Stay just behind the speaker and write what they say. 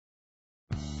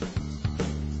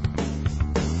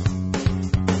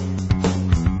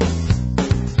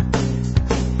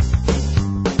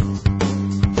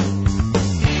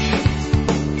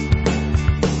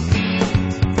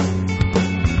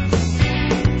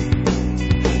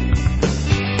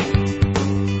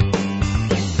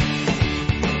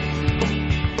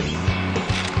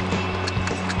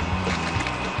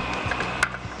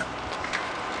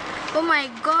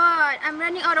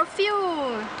running out of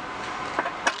fuel.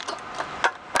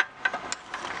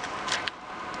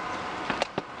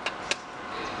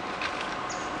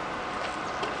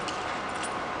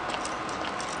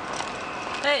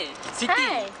 Hey, Siti.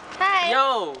 Hi. Hi.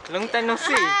 Yo, long time no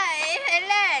see. Hi,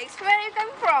 Alex. Where are you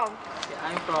coming from?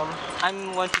 I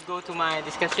want to go to my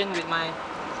discussion with my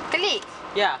Colleague.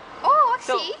 yeah. Oh,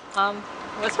 So see?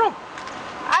 what's wrong?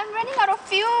 I'm running out of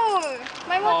fuel.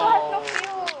 My motor has no Oh.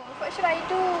 fuel. What should I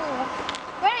do?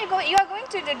 Where are you going? You are going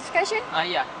to the discussion?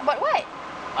 Yeah. About what?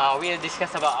 We'll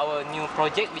discuss about our new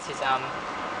project, which is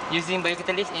using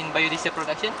Biocatalyst in biodiesel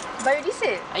production.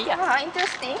 Biodiesel? Yeah.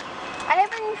 Interesting. I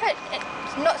haven't heard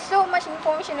not so much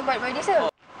information about biodiesel.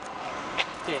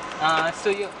 Okay.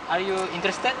 So are you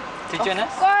interested to join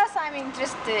us? Of course, I'm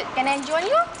interested. Can I join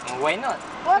you? Why not?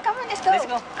 Well, come on, let's go. Let's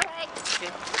go. Alright. Okay.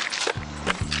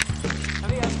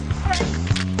 Hurry up. Alright.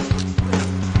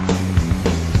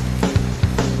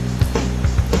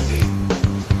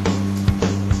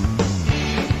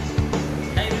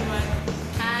 Hi everyone.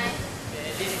 Hi.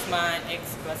 This is my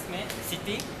ex-classmate,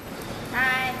 Siti.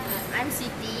 Hi, I'm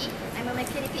Siti. I'm a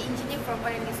mechanical engineer from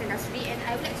oil and gas industry, and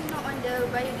I would like to know on the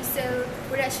biodiesel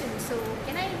production. So,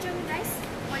 can I join you guys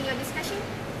on your discussion?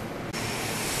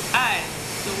 Hi.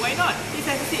 So why not? Please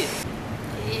have a seat.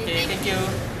 Okay, thank you.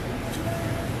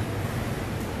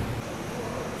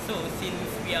 So since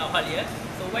we are all here,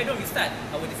 so why don't we start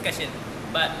our discussion?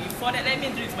 But before that, let me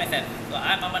introduce myself. So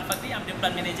I'm Ahmad Fakri, I'm the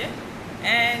plant manager,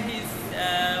 and he's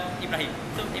Ibrahim.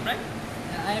 So Ibrahim?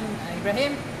 I'm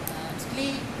Ibrahim.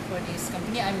 Basically, for this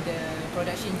company, I'm the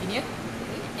production engineer.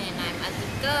 And I'm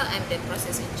Atika, I'm the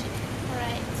process engineer.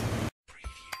 Alright.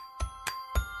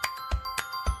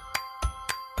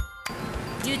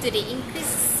 Due to the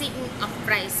increasing of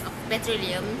price of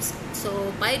petroleum,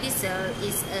 so biodiesel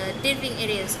is a different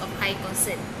areas of high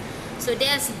concern. So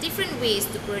there's different ways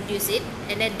to produce it,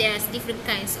 and then there's different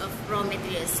kinds of raw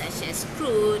materials such as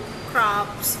crude,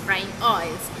 crops, frying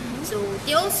oils. So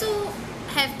they also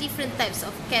have different types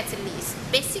of catalysts.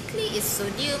 Basically, it's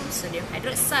sodium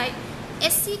hydroxide,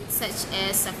 acid such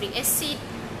as sulfuric acid,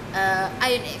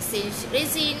 ion exchange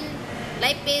resin,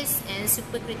 lipase, and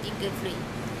supercritical fluid.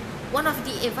 One of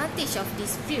the advantage of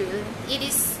this fuel, it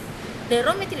is the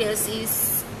raw materials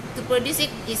is to produce it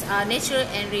is natural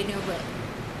and renewable.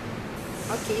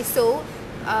 Okay, so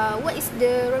what is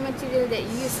the raw material that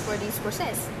you use for this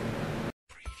process?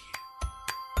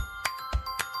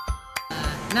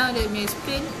 Now let me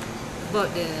explain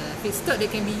about the feedstock that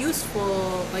can be used for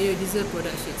biodiesel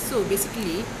production. So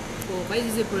basically, for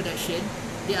biodiesel production,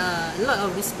 there are a lot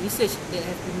of research that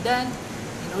have been done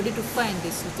in order to find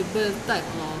the suitable type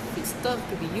of feedstock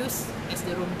to be used as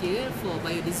the raw material for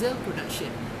biodiesel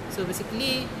production. So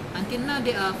basically, until now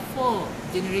there are 4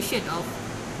 generations of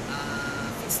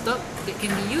feedstock that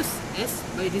can be used as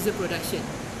biodiesel production.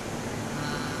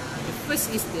 The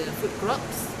first is the food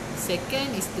crops.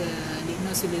 Second is the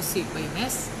lignocellulosic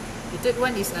biomass. The third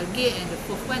one is algae, and the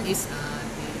fourth one is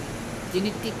the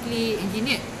genetically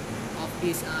engineered of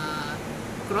these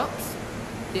crops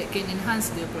that can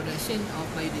enhance the production of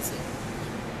biodiesel.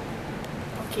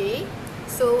 Okay,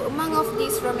 so among of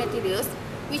these raw materials,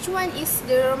 which one is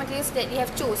the raw materials that you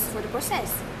have chose for the process?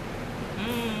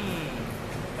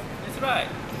 That's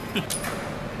right.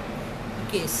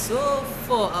 Okay, so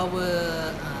for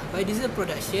our biodiesel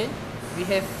production, we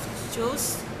have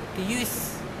chose to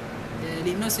use the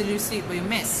lignocellulosic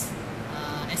biomass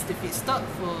as the feedstock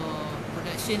for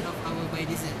production of our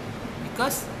biodiesel,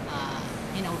 because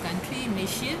in our country,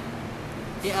 Malaysia,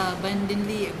 there are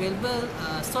abundantly available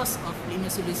source of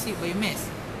lignocellulosic biomass,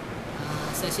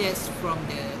 such as from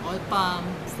the oil palm,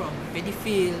 from paddy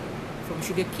field, from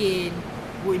sugarcane,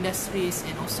 wood industries,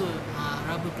 and also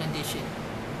rubber plantation.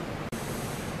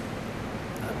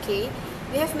 Okay,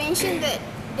 we have mentioned that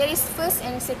there is first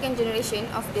and second generation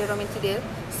of the raw material.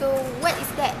 So what is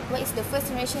that? What is the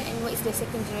first generation and what is the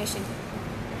second generation?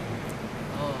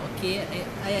 Oh, okay.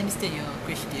 I understand your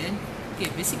question.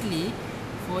 Okay, basically,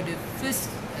 for the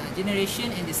first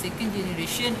generation and the second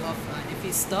generation of the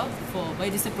feedstock for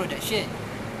biodiesel production,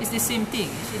 it's the same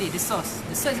thing. Actually, the source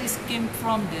is came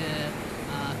from the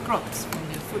crops, from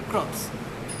the food crops,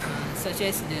 such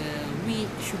as the wheat,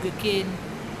 sugarcane,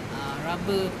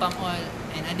 rubber, palm oil,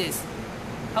 and others.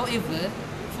 However,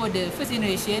 for the first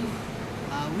generation,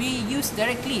 we use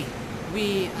directly.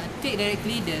 We take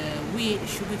directly the wheat,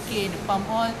 sugarcane, the palm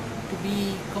oil to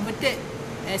be converted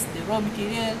as the raw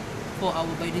material for our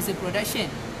biodiesel production.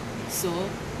 So,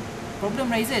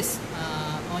 problem rises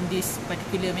on this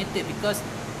particular method because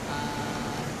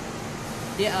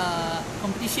there are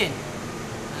competition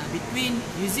between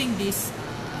using this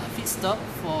feedstock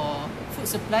for food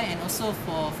supply and also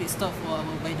for feedstock for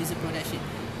our biodiesel production.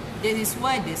 That is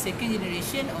why the second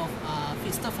generation of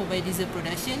feedstock for biodiesel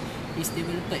production is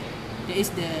developed. That is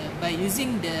by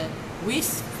using the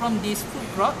waste from these food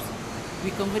crops, we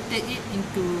converted it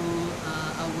into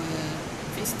our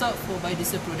feedstock for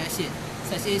biodiesel production,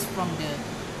 such as from the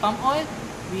palm oil,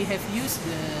 we have used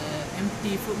the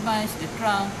empty fruit bunch, the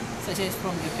trunk, such as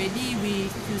from the paddy, we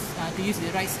choose to use the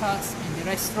rice husks and the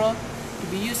rice straw to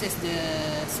be used as the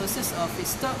sources of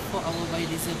feedstock for our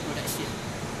biodiesel production.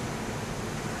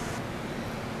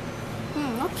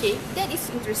 Okay, that is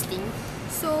interesting.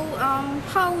 So,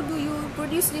 how do you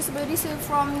produce this biodiesel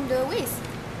from the waste?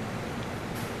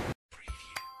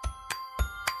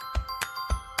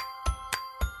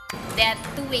 There are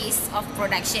two ways of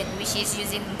production, which is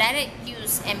using direct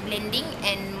use and blending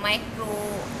and micro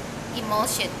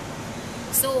emulsion.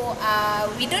 So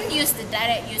we don't use the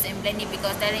direct use and blending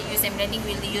because direct use and blending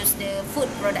will use the food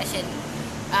production.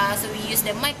 So we use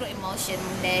the micro emulsion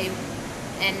there,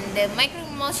 and the micro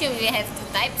emulsion we have two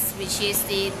types, which is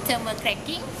the thermal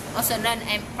cracking, also known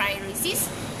as pyrolysis,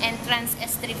 and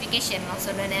transesterification,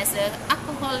 also known as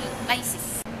alcohol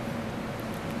lysis.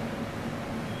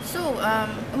 So,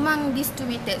 among these two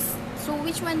methods, so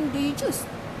which one do you choose?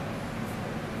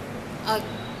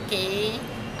 Okay,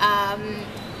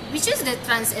 we choose the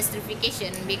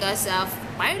transesterification because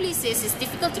pyrolysis is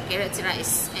difficult to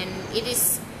characterize, and it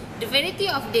is the variety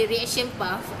of the reaction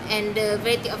path and the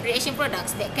variety of reaction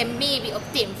products that may be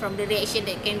obtained from the reaction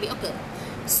that can be occurred.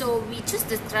 So we choose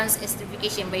the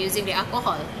transesterification by using the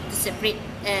alcohol to separate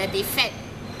the fat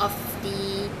of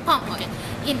the palm oil.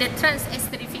 In the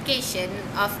transesterification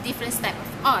of different type of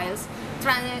oils,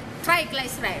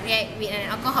 triglyceride react with an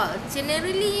alcohol,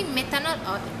 generally methanol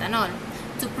or ethanol,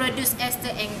 to produce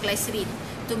ester and glycerin.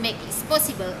 To make it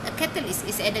possible, a catalyst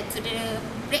is added to the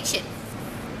reaction.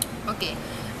 Okay.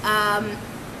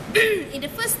 In the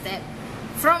first step,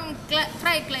 from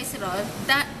triglycerol,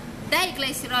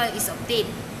 diglycerol is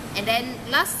obtained. And then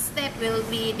last step will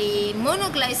be the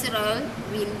monoglycerol.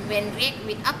 When react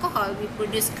with alcohol, we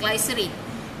produce glycerin.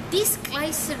 This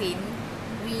glycerin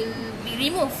will be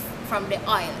removed from the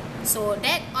oil. So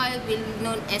that oil will be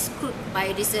known as crude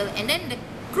biodiesel. And then the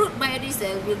crude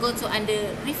biodiesel will go to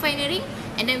under refinery,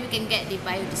 and then we can get the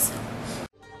biodiesel.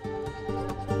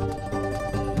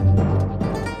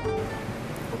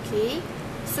 Okay,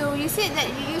 so you said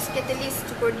that you use catalyst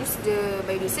to produce the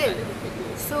biodiesel.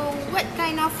 So what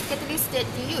kind of catalyst that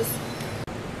you use?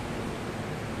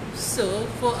 So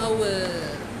for our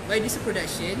biodiesel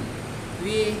production,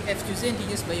 we have chosen to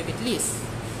use Biocatalyst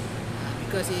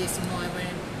because it is more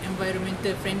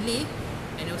environmental friendly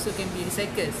and also can be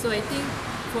recycled. So I think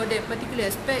for that particular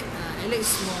aspect,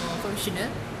 Alex is more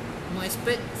professional, more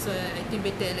expert. So I think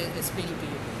better Alex explain it to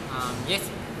you. Yes,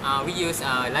 we use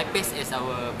Lipase as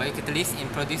our biocatalyst in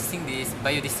producing this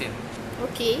biodiesel.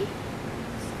 Okay,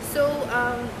 so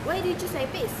why do you choose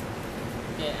Lipase?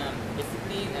 Okay,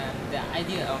 basically the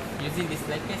idea of using this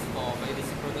Lipase for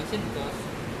biodiesel production because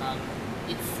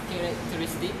its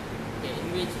characteristic, okay,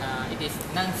 in which it is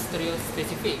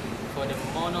non-stereospecific for the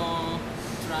mono,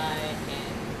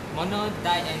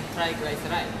 di and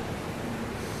triglyceride,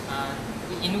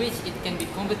 in which it can be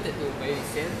converted to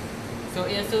biodiesel. So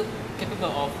it also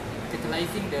capable of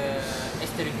catalyzing the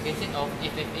esterification of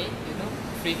FFA, you know,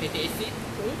 free fatty acid.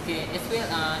 Okay, as well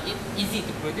it's easy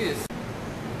to produce.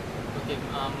 Okay,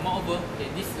 moreover, okay,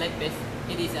 this Lipase,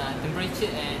 it is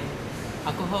temperature and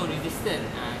alcohol resistant.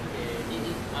 It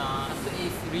is also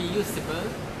is reusable,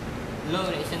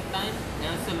 low reaction time,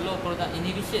 and also low product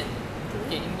inhibition.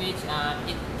 Okay, in which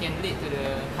it can lead to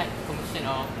the high combustion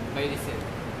of biodiesel.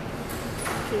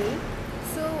 Okay,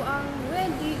 so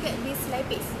where do you get this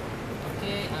Lipase?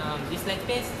 Okay, this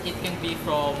Lipase, it can be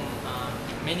from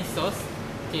many sources.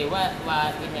 Okay, what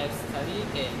we have studied,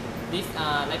 okay, this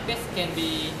Lipase can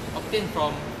be obtained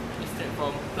from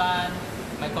plant,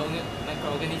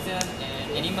 microorganism,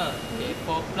 and animal. Okay,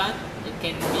 for plant, it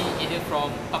can be either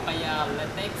from papaya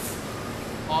latex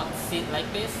or seed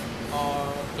Lipase,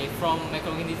 or okay, from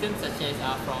microorganisms such as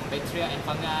from bacteria and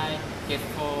fungi. Okay,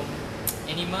 from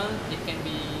animal, it can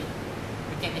be,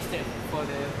 we can extract for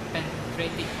the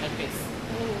pancreatic Lipase.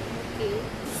 Oh, okay.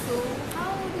 So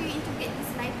how do you integrate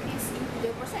this Lipase into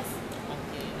the process?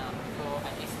 Okay, so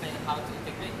I explain how to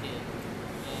integrate it.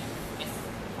 As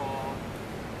for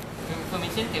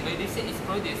information, the biodiesel is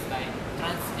produced by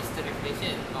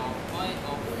transesterification of oil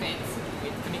or fats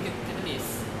with chemical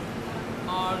catalyst,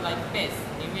 or Lipase,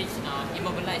 in which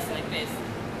immobilized Lipase.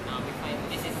 We find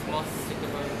this is most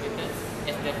suitable method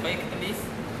as the biocatalyst.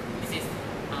 This is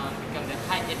become the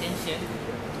high attention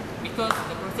because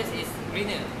the process is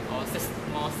greener or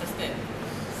more sustained.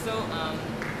 So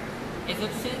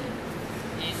absorption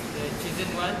is the chosen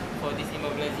one for this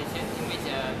immobilization, in which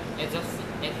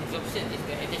absorption is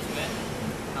the attachment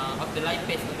of the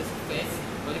lipase on the surface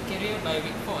or the carrier by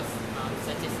weak force,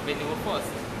 such as van der Waals force.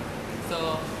 So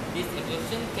this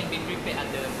absorption can be prepared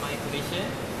under mild condition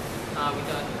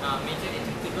without major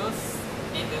entry loss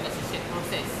and the associated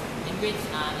process, in which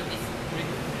it is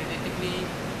relatively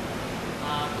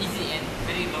easy and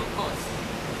very low cost.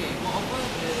 Okay, moreover,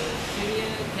 the carrier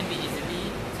can be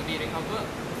easily to be recovered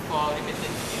for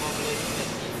repeated immobilization.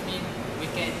 It means we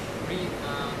can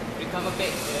recover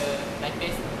back the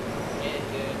lipase and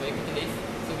the biocatalyst,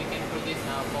 so we can produce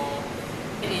more.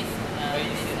 There is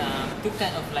two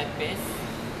kinds of lipase,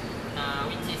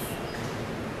 which is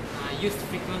used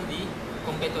frequently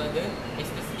compared to other,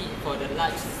 especially for the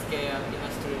large scale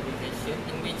industrialization,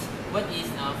 in which one is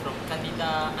from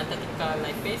Candida antarctica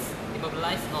lipase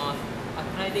immobilized on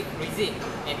acrylic resin,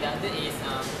 and the other is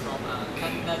from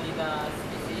Candida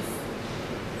species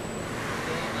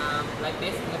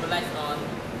lipase immobilized on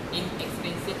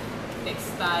inexpensive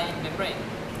textile membrane.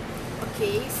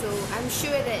 Okay, so I'm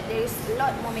sure that there is a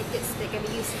lot more methods that can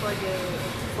be used for the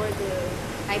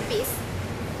lipase,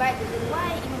 but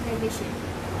why immobilization?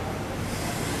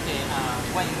 Okay,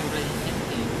 why immobilization?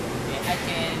 Okay, I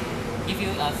can give you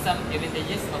some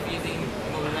advantages of using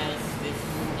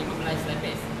immobilized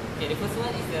lipase. Okay, the first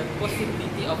one is the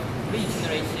possibility of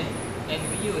regeneration and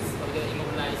reuse of the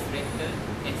immobilized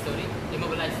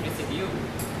immobilized residue,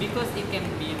 because it can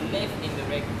be left in the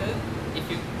reactor if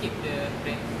you keep the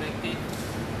reactive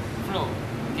flow.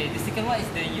 Okay, the second one is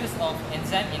the use of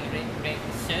enzyme in reactor,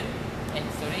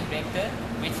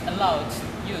 which allows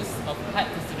use of high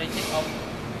concentration of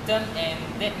term, and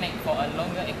that make for a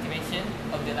longer activation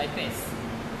of the lipase.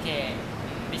 Okay,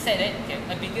 beside that, okay,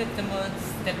 a bigger thermal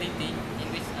stability, in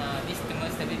which this thermal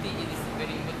stability is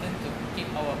very important to keep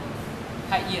our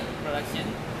high yield production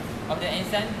of the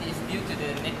enzyme is due to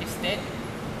the native state.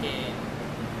 Okay,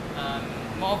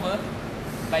 moreover,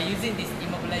 by using this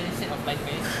immobilization of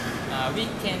lipase, we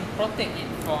can protect it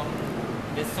from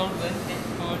the solvent that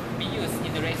could be used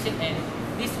in the reaction, and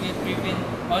this will prevent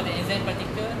all the enzyme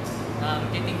particles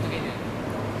getting together.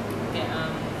 Okay,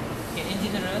 in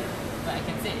general, what I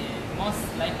can say is most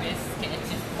lipase can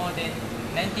achieve more than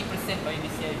 90%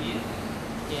 biodiesel yield.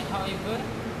 Okay, however,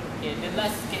 the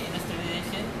large scale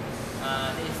industrialization,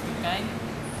 there is two kinds,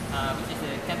 which is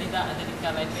the Candida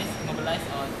antarctica lipase immobilized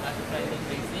on acrylic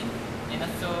resin, and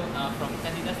also from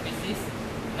Candida species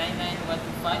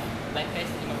 99125 lipase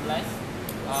immobilized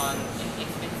on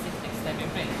inexpensive textile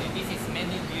membrane. So this is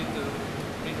mainly due to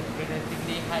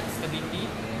relatively high stability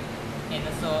and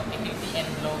also activity and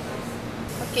low cost.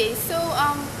 Okay, so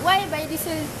why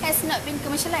biodiesel has not been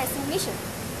commercialized in Malaysia?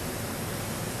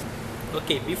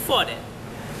 Okay, before that,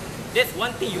 there's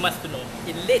one thing you must know.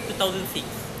 In late 2006,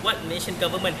 what Malaysian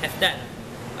government has done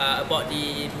about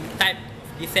the type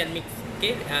of diesel mix,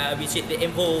 okay, which is the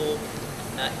Envo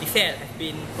diesel has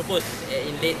been proposed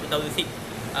in late 2006.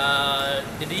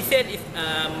 The diesel is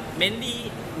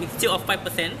mainly mixture of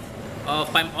 5%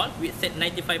 of palm oil with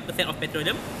 95% of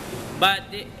petroleum, but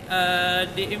the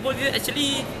Envo diesel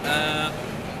actually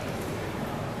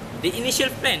the initial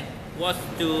plan was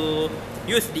to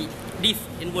use this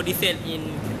Envo diesel in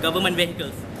government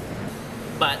vehicles.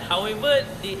 But however,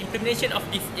 the implementation of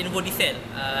this Envo diesel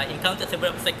encountered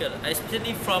several obstacles,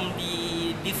 especially from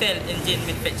the diesel engine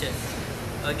manufacturers.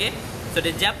 Okay, so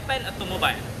the Japan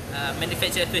Automobile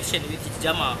Manufacturer Association, which is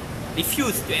JAMA,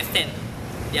 refused to extend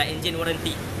their engine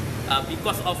warranty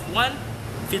because of one,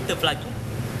 filter plugging,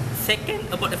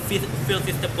 second, about the fuel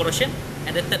system corrosion,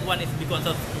 and the third one is because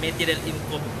of material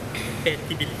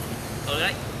incompatibility.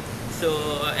 Alright,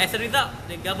 so as a result,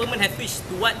 the government has switched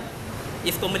to what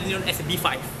is commonly known as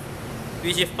B5,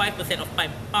 which is 5% of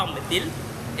palm methyl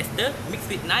ester mixed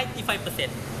with 95%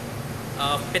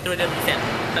 of petroleum diesel.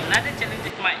 Another challenge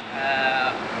that might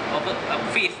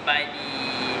faced by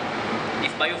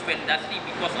this biofuel industry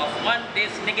because of one,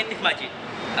 there's negative margin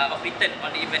of return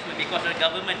on the investment because the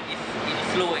government is in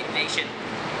slow action.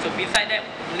 So beside that,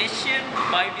 Malaysian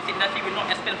biodiesel industry will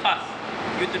not expand fast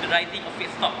due to the rising of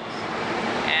feedstocks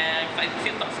and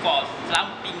feedstock costs,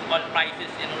 slumping oil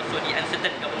prices, and also the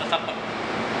uncertain government support.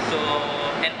 So,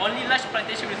 and only large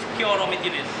plantation with secure raw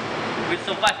materials will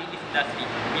survive in this industry.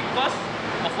 Because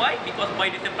of why? Because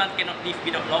biodiesel plants cannot live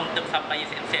without long-term suppliers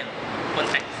and sale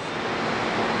contracts.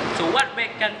 So what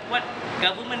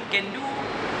government can do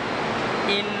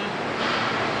in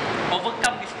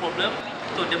overcome this problem?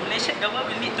 So the Malaysian government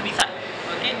will need to decide,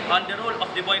 okay, on the role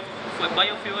of the biofuel for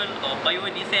biofuel or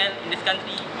biodiesel in this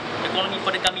country economy for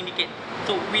the coming decade.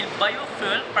 So will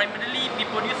biofuel primarily be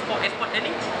produced for export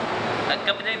earnings,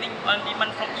 capitalizing on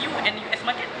demand from EU and US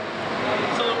market?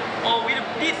 So, or will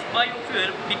this biofuel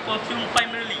be consumed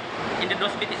primarily in the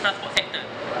domestic transport sector?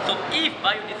 So if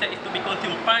biodiesel is to be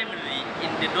consumed primarily in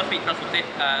the domestic transport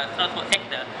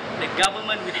sector, the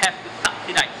government will have to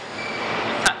subsidize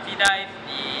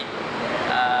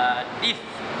this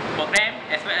program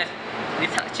as well as the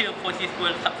structure for this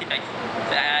fuel subsidized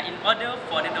in order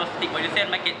for the domestic biodiesel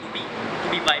market to be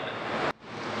viable.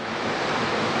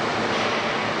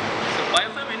 So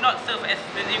biofuel will not serve as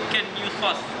the significant new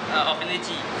source of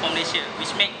energy for Malaysia, which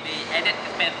make the added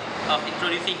expense of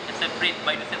introducing a separate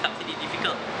biodiesel subsidy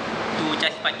difficult to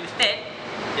justify. Instead,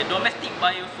 the domestic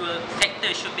biofuel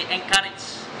sector should be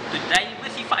encouraged to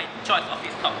diversify the choice of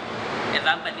its stock.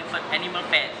 Example, different animal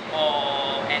fats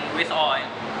and waste oil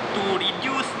to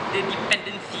reduce the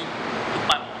dependency to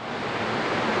palm oil.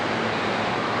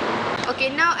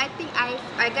 Okay, now I think I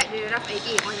got the rough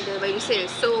idea on the biodiesel.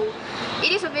 So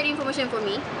it is a very information for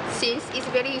me since it's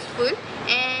very useful,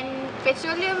 and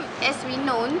petroleum, as we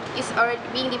know, is already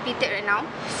being depleted right now.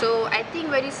 So I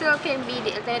think biodiesel can be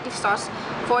the alternative source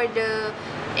for the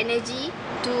energy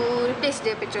to replace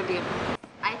the petroleum.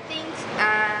 I think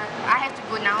I have to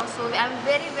go now. So I'm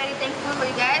very thankful for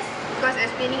you guys because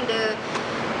explaining the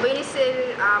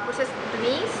biodiesel process to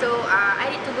me. So I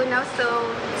need to go now.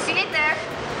 So see you later.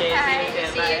 Okay, bye.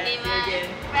 see you again. See you again.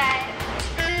 Bye.